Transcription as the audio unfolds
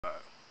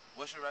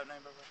What's your rap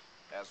name, bro?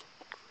 Ezra.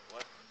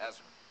 What?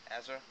 Ezra.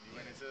 Ezra? You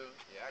in it too?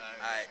 Yeah, I can.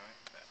 Alright.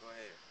 Go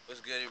ahead.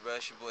 What's good, bro?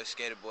 It's your boy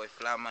Skater Boy,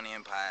 Fly Money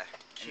Empire.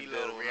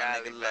 Kilo,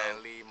 reality,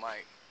 man, lead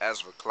Mike.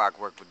 Ezra,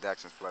 Clockwork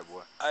Productions,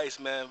 Playboy.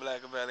 Iceman,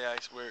 Black Valley,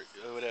 Iceberg,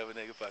 or whatever,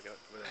 nigga, fuck it.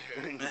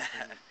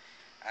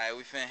 Alright,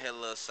 we finna hit a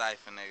little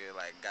cypher, nigga.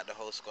 Like, got the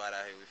whole squad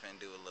out here. We finna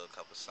do a little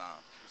couple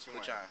songs. What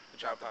We trying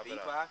to pop pop it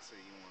up? beatbox,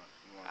 or you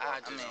want I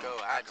just go,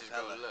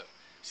 acapella. look.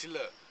 See,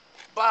 look,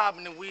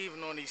 bobbing and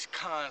weaving on these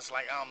cons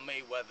like I'm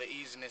Mayweather,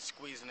 easing and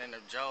squeezing in her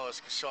jaws,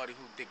 cause shorty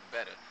who dick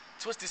better.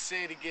 Twisted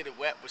said to get it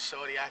wet, but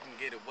shorty I can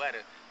get it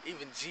wetter.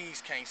 Even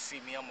G's can't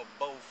see me, I'm a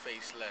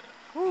bold-faced letter.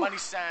 Money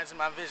signs in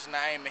my vision,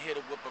 I aim and hit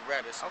her with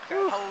Berettas. Okay.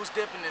 Hoes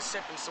dipping and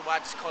sipping, so I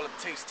just call them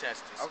taste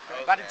testers.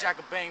 Okay. By the jack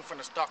of bang from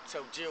the stock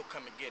till Jill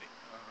come and get it.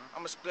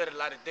 I'ma split a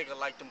lot of digger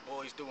like them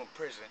boys do in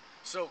prison.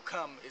 So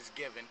come is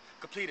given.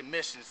 Completed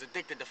missions,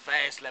 addicted to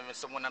fast living.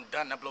 So when I'm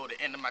done, I blow the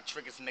end of my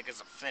triggers,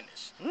 niggas are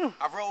finished.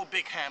 I roll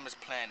big hammers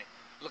planet,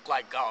 look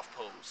like golf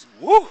poles.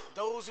 Woo!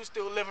 Those who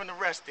still living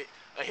arrested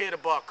are here the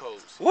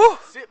barcodes. Woo!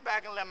 Sit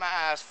back and let my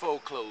eyes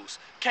fold close.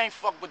 Can't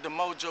fuck with the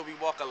mojo, we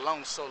walk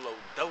alone solo,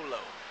 dolo.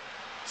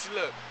 See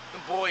look,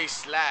 them boys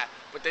sly,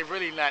 but they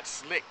really not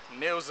slick.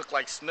 Nails look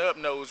like snub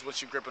nose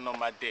once you gripping on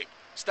my dick.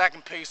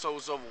 Stacking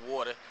pesos over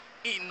water.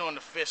 Eating on the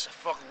fish, I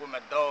fucking with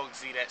my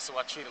dogs eat that, so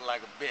I treat it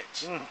like a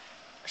bitch. That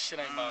shit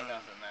ain't about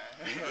nothing,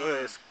 man.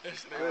 Good. That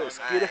shit ain't about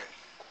Skater.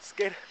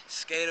 nothing.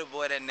 Skater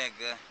boy, that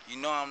nigga. You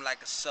know I'm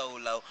like a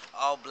solo.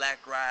 All black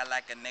ride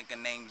like a nigga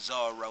named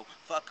Zorro.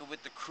 Fucking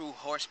with the crew,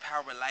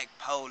 horsepower like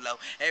Polo.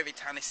 Every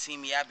time they see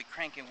me, I be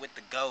cranking with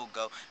the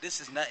go-go.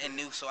 This is nothing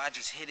new, so I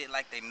just hit it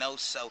like they know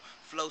so.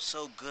 Flow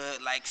so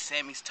good like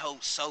Sammy's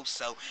told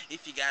so-so.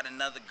 If you got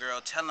another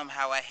girl, tell them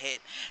how I hit.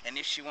 And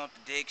if she want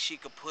the dick, she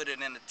could put it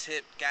in a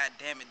tip. God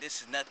damn it,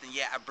 this is nothing,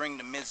 yeah, I bring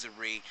the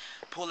misery.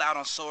 Pull out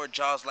on sore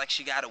jaws like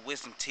she got a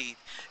wisdom teeth.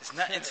 It's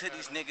nothing to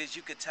these niggas,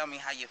 you could tell me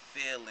how you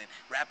feeling.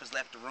 Rappers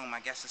left the room, I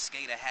guess the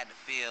skater had the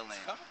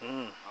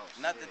feeling.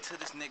 Nothing to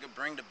this nigga,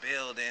 bring the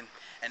building.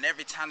 And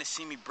every time they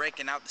see me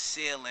breaking out the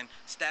ceiling,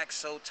 stack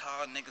so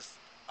tall, niggas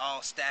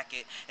all stack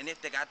it. And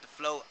if they got the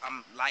flow,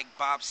 I'm like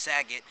Bob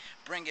Saget.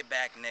 Bring it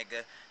back,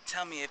 nigga.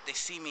 Tell me if they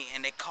see me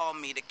and they call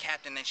me the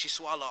captain and she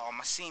swallow all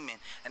my semen.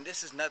 And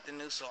this is nothing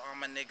new, so all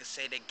my niggas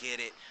say they get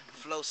it.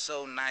 Flow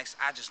so nice,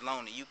 I just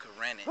loan it, you can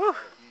rent it.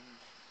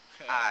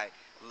 Alright,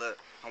 look,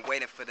 I'm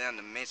waiting for them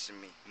to mention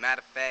me.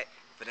 Matter of fact,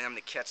 for them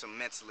to catch them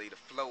mentally. The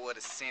flow of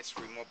the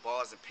century, more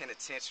bars than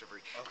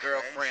penitentiary.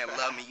 Girlfriend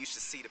love me, you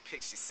should see the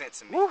pic she sent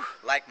to me.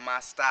 Like my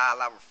style,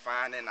 I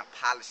refined and I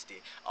polished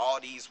it. All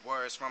these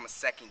words from a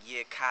second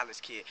year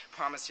college kid.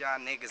 Promise y'all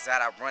niggas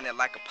that I run it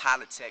like a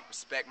polytech.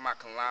 Respect my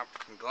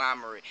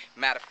conglomerate.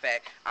 Matter of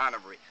fact, honor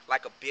it.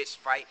 Like a bitch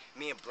fight,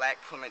 me and Black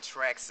pulling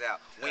tracks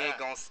out. We ain't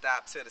gonna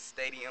stop till the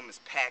stadium is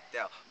packed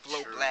out.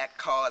 Flow black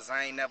cars,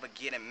 I ain't never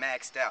getting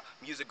maxed out.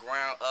 Music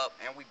ground up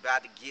and we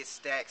about to get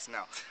stacks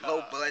now.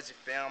 Low budget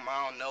film,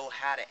 I don't know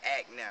how to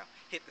act now.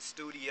 Hit the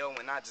studio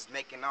and I just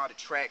making all the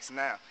tracks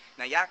now.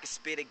 Now y'all can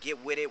spit it,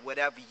 get with it,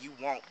 whatever you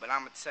want. But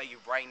I'ma tell you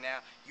right now,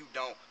 you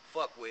don't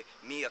fuck with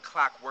me or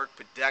Clockwork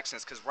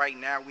Productions. Cause right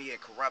now we in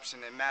corruption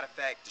and matter of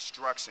fact,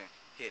 destruction.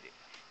 Hit it.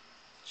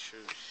 True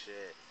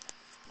shit.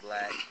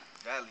 Black.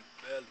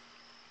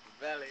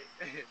 Valley.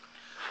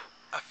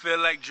 I feel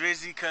like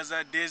Drizzy cause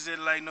I did it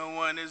like no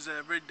one has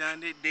ever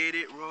done it. Did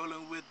it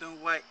rolling with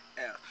them white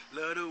L.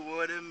 Love the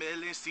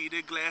watermelon, see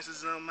the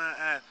glasses on my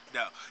eyes.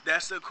 No,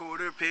 that's a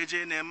quarter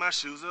pigeon and my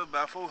shoes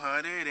about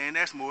 400 and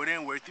that's more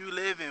than worth you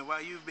living.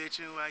 Why you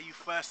bitching, why you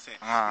fussing?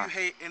 You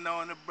hating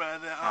on a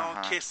brother, I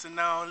don't kiss and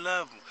I don't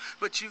love him.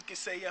 But you can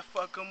say I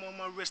fuck him on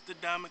my wrist, a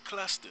diamond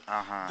cluster.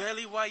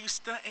 Belly, why you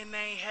stunting? They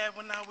ain't had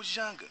when I was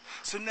younger.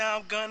 So now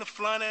I'm gonna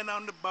flaunt and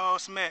I'm the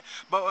boss man.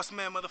 Boss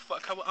man,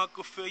 motherfucker, how will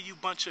Uncle Phil you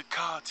bunch of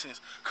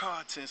cartons.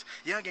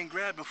 Young and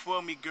grabbing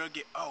for me, girl,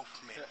 get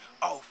off me.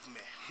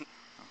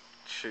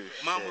 True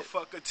Mama shit.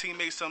 fuck her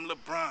teammate some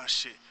LeBron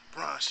shit.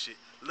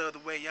 Love the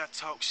way y'all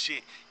talk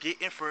shit.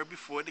 Getting fur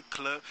before the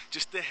club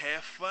just to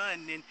have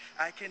fun. And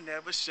I can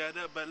never shut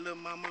up, but lil'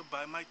 mama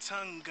bite my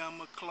tongue. I'm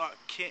a Clark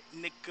Kent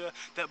nigga,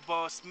 that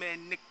boss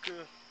man nigga.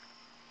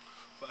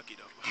 Fuck it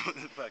though.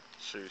 Fuck it.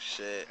 True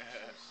shit.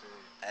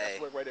 That's Hey.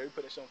 work right there. We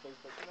put that shit on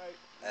Facebook tonight.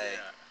 Hey.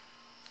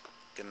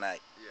 Good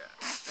night.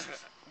 Yeah.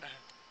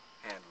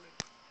 Handle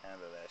it.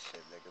 Handle that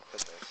shit, nigga.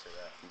 Put that shit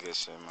out. Good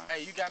shit, man.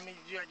 Hey,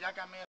 y'all got me.